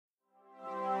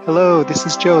Hello, this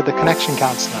is Joe, the Connection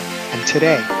Counselor, and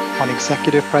today on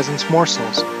Executive Presence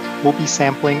Morsels, we'll be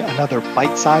sampling another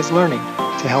bite-sized learning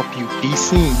to help you be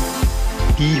seen,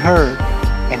 be heard,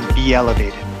 and be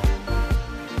elevated.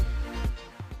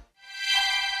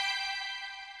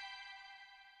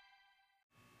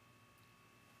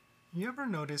 You ever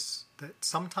notice that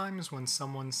sometimes when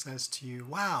someone says to you,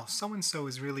 wow, so-and-so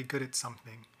is really good at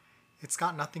something, it's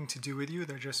got nothing to do with you,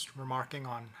 they're just remarking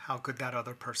on how good that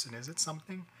other person is at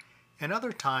something? And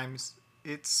other times,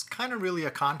 it's kind of really a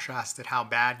contrast at how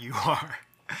bad you are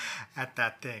at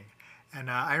that thing. And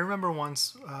I remember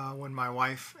once when my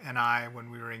wife and I,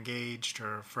 when we were engaged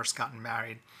or first gotten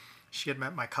married, she had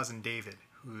met my cousin David,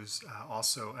 who's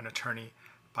also an attorney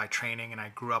by training, and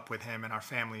I grew up with him, and our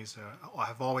families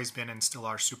have always been and still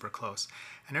are super close.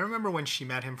 And I remember when she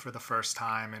met him for the first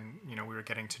time and we were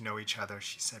getting to know each other,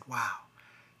 she said, wow,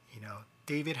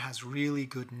 David has really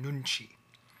good nunchi.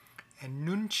 And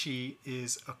nunchi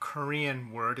is a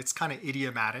Korean word. It's kind of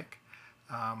idiomatic.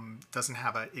 Doesn't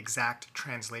have an exact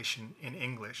translation in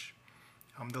English.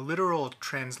 The literal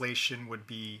translation would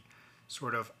be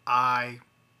sort of I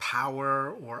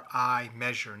power or I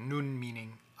measure. Nun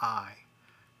meaning I,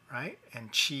 right? And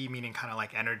chi meaning kind of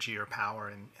like energy or power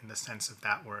in the sense of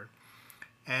that word.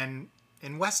 And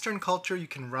in Western culture, you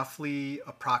can roughly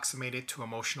approximate it to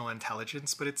emotional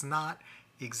intelligence, but it's not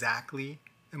exactly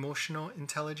emotional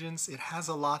intelligence. It has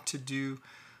a lot to do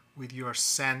with your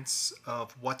sense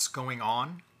of what's going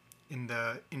on in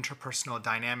the interpersonal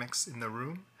dynamics in the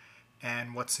room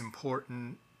and what's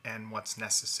important and what's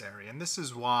necessary. And this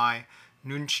is why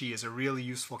nunchi is a really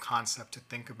useful concept to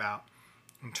think about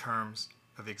in terms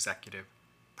of executive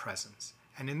presence.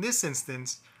 And in this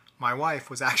instance, my wife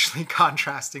was actually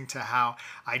contrasting to how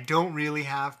I don't really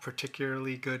have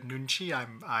particularly good nunchi.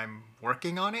 I'm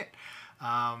working on it.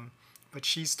 But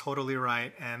she's totally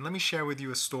right. And let me share with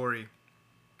you a story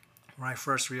where I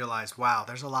first realized, wow,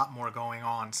 there's a lot more going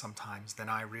on sometimes than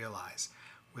I realize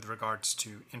with regards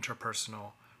to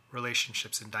interpersonal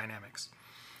relationships and dynamics.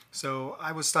 So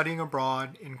I was studying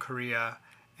abroad in Korea,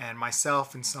 and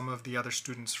myself and some of the other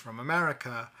students from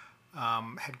America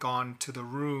had gone to the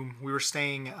room. We were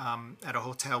staying at a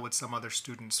hotel with some other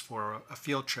students for a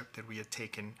field trip that we had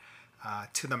taken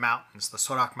to the mountains, the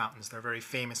Sorak Mountains. They're very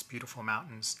famous, beautiful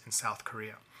mountains in South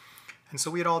Korea. And so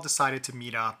we had all decided to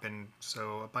meet up, and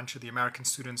so a bunch of the American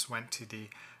students went to the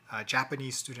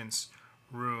Japanese students'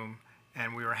 room,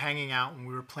 and we were hanging out and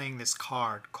we were playing this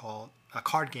card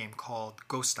game called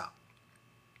Go Stop.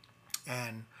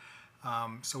 And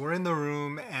so we're in the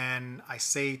room, and I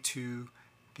say to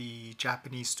the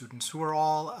Japanese students, who are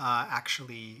all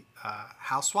actually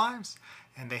housewives,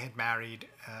 and they had married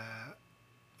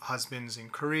husbands in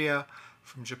Korea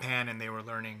from Japan, and they were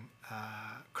learning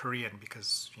Korean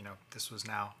because this was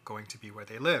now going to be where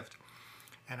they lived.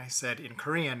 And I said in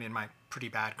Korean, in my pretty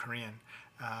bad Korean,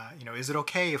 is it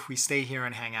okay if we stay here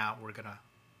and hang out? We're gonna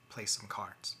play some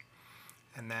cards.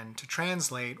 And then to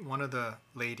translate, one of the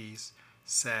ladies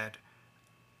said,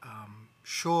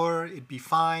 sure, it'd be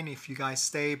fine if you guys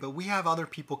stay, but we have other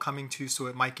people coming too, so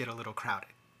it might get a little crowded.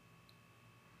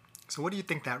 So what do you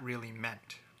think that really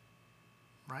meant?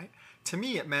 Right? To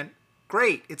me, it meant,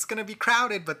 great, it's going to be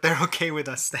crowded, but they're okay with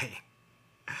us staying.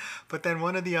 But then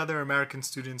one of the other American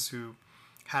students who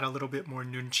had a little bit more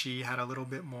nunchi, had a little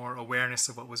bit more awareness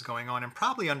of what was going on, and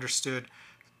probably understood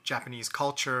Japanese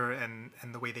culture and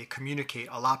the way they communicate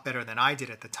a lot better than I did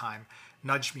at the time,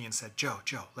 nudged me and said,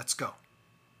 Joe, let's go.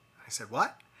 I said,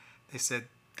 what? They said,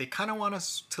 they kind of want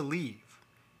us to leave.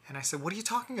 And I said, what are you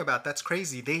talking about? That's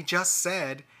crazy. They just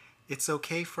said it's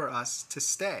okay for us to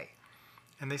stay.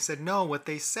 And they said, no, what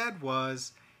they said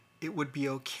was it would be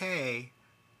okay,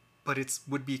 but it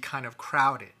would be kind of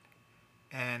crowded.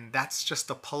 And that's just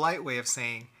a polite way of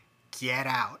saying, get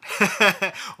out.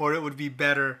 Or it would be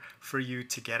better for you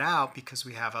to get out because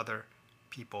we have other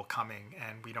people coming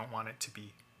and we don't want it to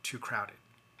be too crowded.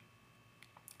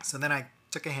 So then I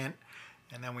took a hint,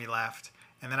 and then we left.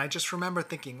 And then I just remember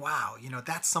thinking, wow,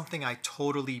 that's something I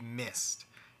totally missed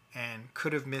and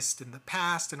could have missed in the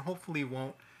past and hopefully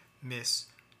won't miss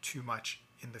too much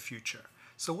in the future.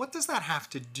 So what does that have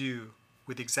to do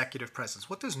with executive presence?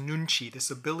 What does nunchi,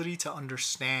 this ability to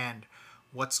understand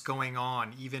what's going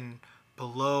on even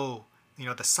below, the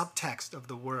subtext of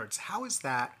the words, how is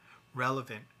that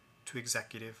relevant to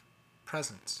executive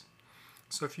presence?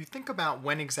 So if you think about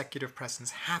when executive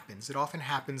presence happens, it often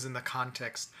happens in the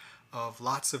context of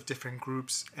lots of different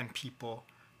groups and people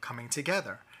coming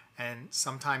together. And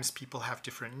sometimes people have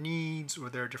different needs or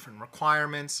there are different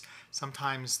requirements.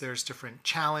 Sometimes there's different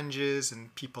challenges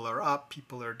and people are up,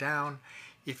 people are down.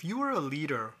 If you are a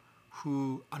leader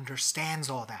who understands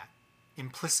all that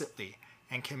implicitly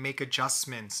and can make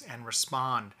adjustments and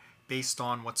respond based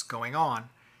on what's going on,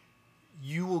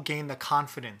 you will gain the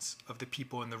confidence of the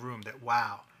people in the room that,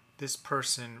 wow, this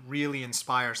person really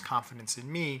inspires confidence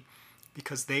in me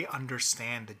because they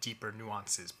understand the deeper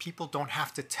nuances. People don't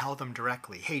have to tell them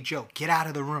directly, hey, Joe, get out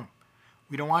of the room.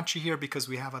 We don't want you here because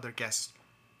we have other guests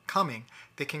coming.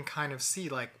 They can kind of see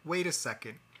like, wait a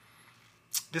second,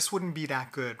 this wouldn't be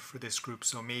that good for this group,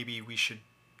 so maybe we should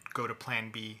go to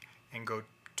plan B and go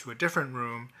to a different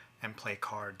room and play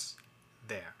cards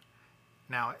there.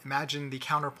 Now imagine the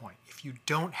counterpoint. If you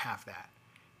don't have that,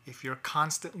 if you're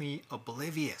constantly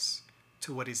oblivious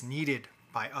to what is needed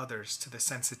by others, to the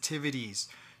sensitivities,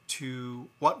 to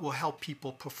what will help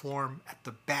people perform at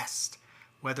the best,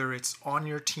 whether it's on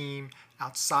your team,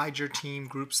 outside your team,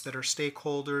 groups that are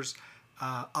stakeholders,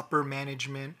 upper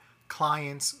management,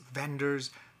 clients,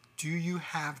 vendors, do you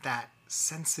have that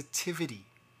sensitivity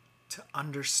to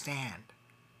understand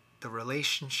the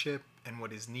relationship and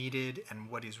what is needed and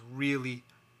what is really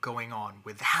going on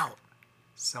without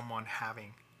someone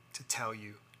having to tell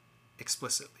you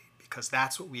explicitly? Because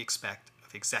that's what we expect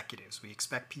of executives. We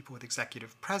expect people with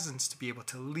executive presence to be able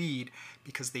to lead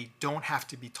because they don't have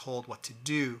to be told what to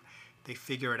do. They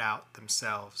figure it out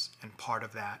themselves, and part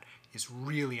of that is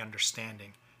really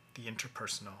understanding the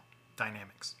interpersonal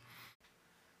dynamics.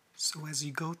 So as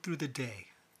you go through the day,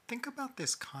 think about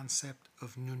this concept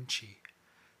of nunchi.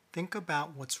 Think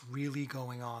about what's really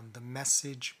going on, the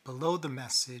message below the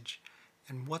message,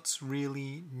 and what's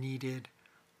really needed,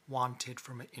 wanted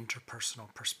from an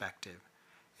interpersonal perspective.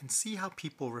 And see how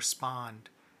people respond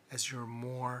as you're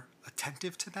more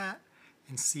attentive to that,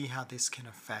 and see how this can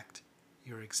affect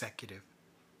your executive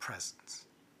presence.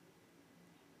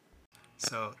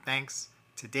 So thanks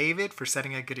to David for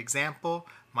setting a good example,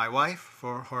 my wife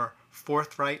for her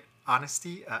forthright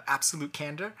honesty, absolute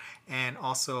candor, and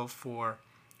also for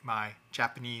my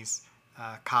Japanese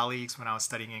colleagues when I was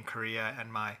studying in Korea,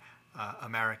 and my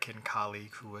American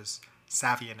colleague who was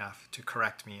savvy enough to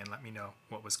correct me and let me know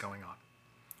what was going on.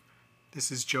 This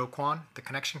is Joe Kwan, the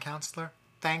Connection Counselor.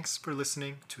 Thanks for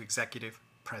listening to Executive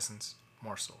Presence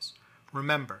Morsels.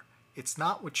 Remember, it's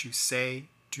not what you say,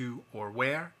 do, or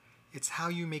wear. It's how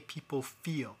you make people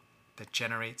feel that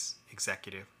generates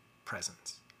executive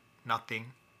presence. Nothing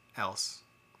else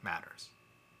matters.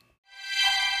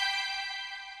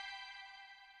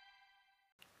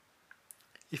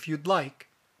 If you'd like,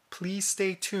 please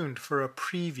stay tuned for a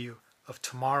preview of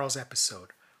tomorrow's episode,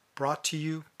 brought to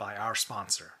you by our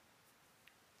sponsor.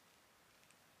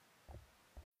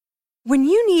 When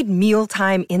you need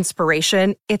mealtime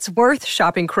inspiration, it's worth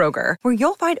shopping Kroger, where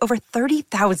you'll find over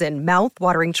 30,000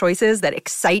 mouth-watering choices that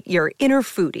excite your inner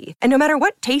foodie. And no matter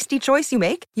what tasty choice you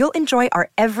make, you'll enjoy our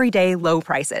everyday low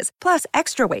prices, plus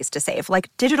extra ways to save,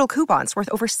 like digital coupons worth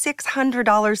over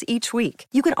 $600 each week.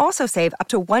 You can also save up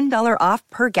to $1 off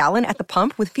per gallon at the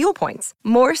pump with fuel points.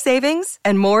 More savings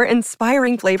and more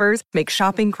inspiring flavors make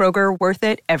shopping Kroger worth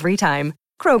it every time.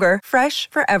 Kroger, fresh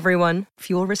for everyone.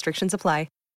 Fuel restrictions apply.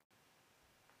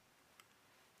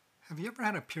 Have you ever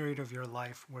had a period of your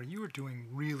life where you were doing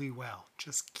really well,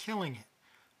 just killing it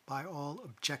by all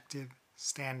objective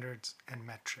standards and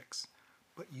metrics,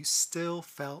 but you still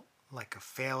felt like a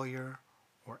failure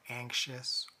or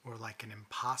anxious or like an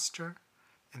imposter,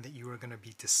 and that you were going to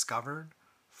be discovered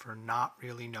for not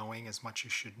really knowing as much as you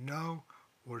should know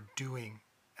or doing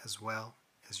as well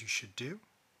as you should do?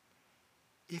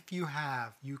 If you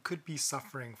have, you could be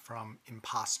suffering from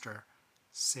imposter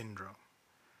syndrome.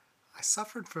 I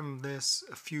suffered from this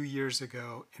a few years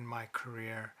ago in my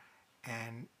career,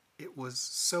 and it was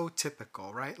so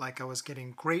typical, right? Like I was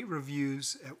getting great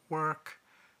reviews at work,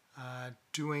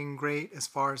 doing great as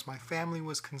far as my family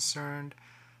was concerned,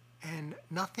 and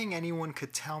nothing anyone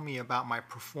could tell me about my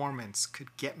performance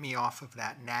could get me off of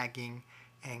that nagging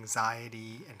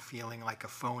anxiety and feeling like a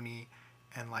phony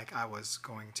and like I was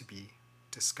going to be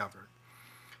discovered.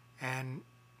 And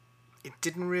it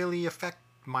didn't really affect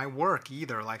my work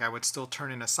either. Like I would still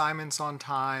turn in assignments on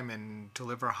time and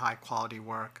deliver high quality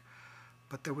work,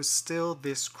 but there was still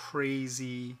this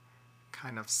crazy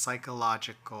kind of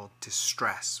psychological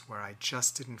distress where I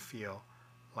just didn't feel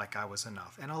like I was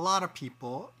enough. And a lot of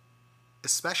people,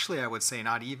 especially I would say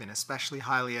especially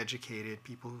highly educated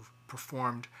people who've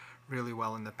performed really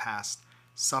well in the past,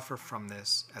 suffer from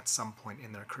this at some point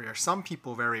in their career. Some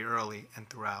people very early and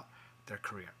throughout their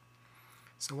career.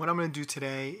 So what I'm going to do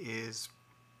today is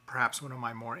perhaps one of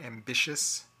my more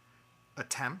ambitious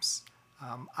attempts.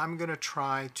 I'm going to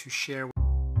try to share.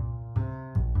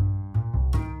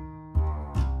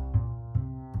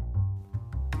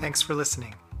 Thanks for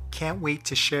listening. Can't wait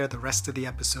to share the rest of the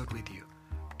episode with you.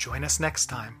 Join us next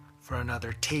time for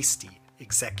another tasty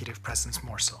executive presence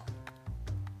morsel.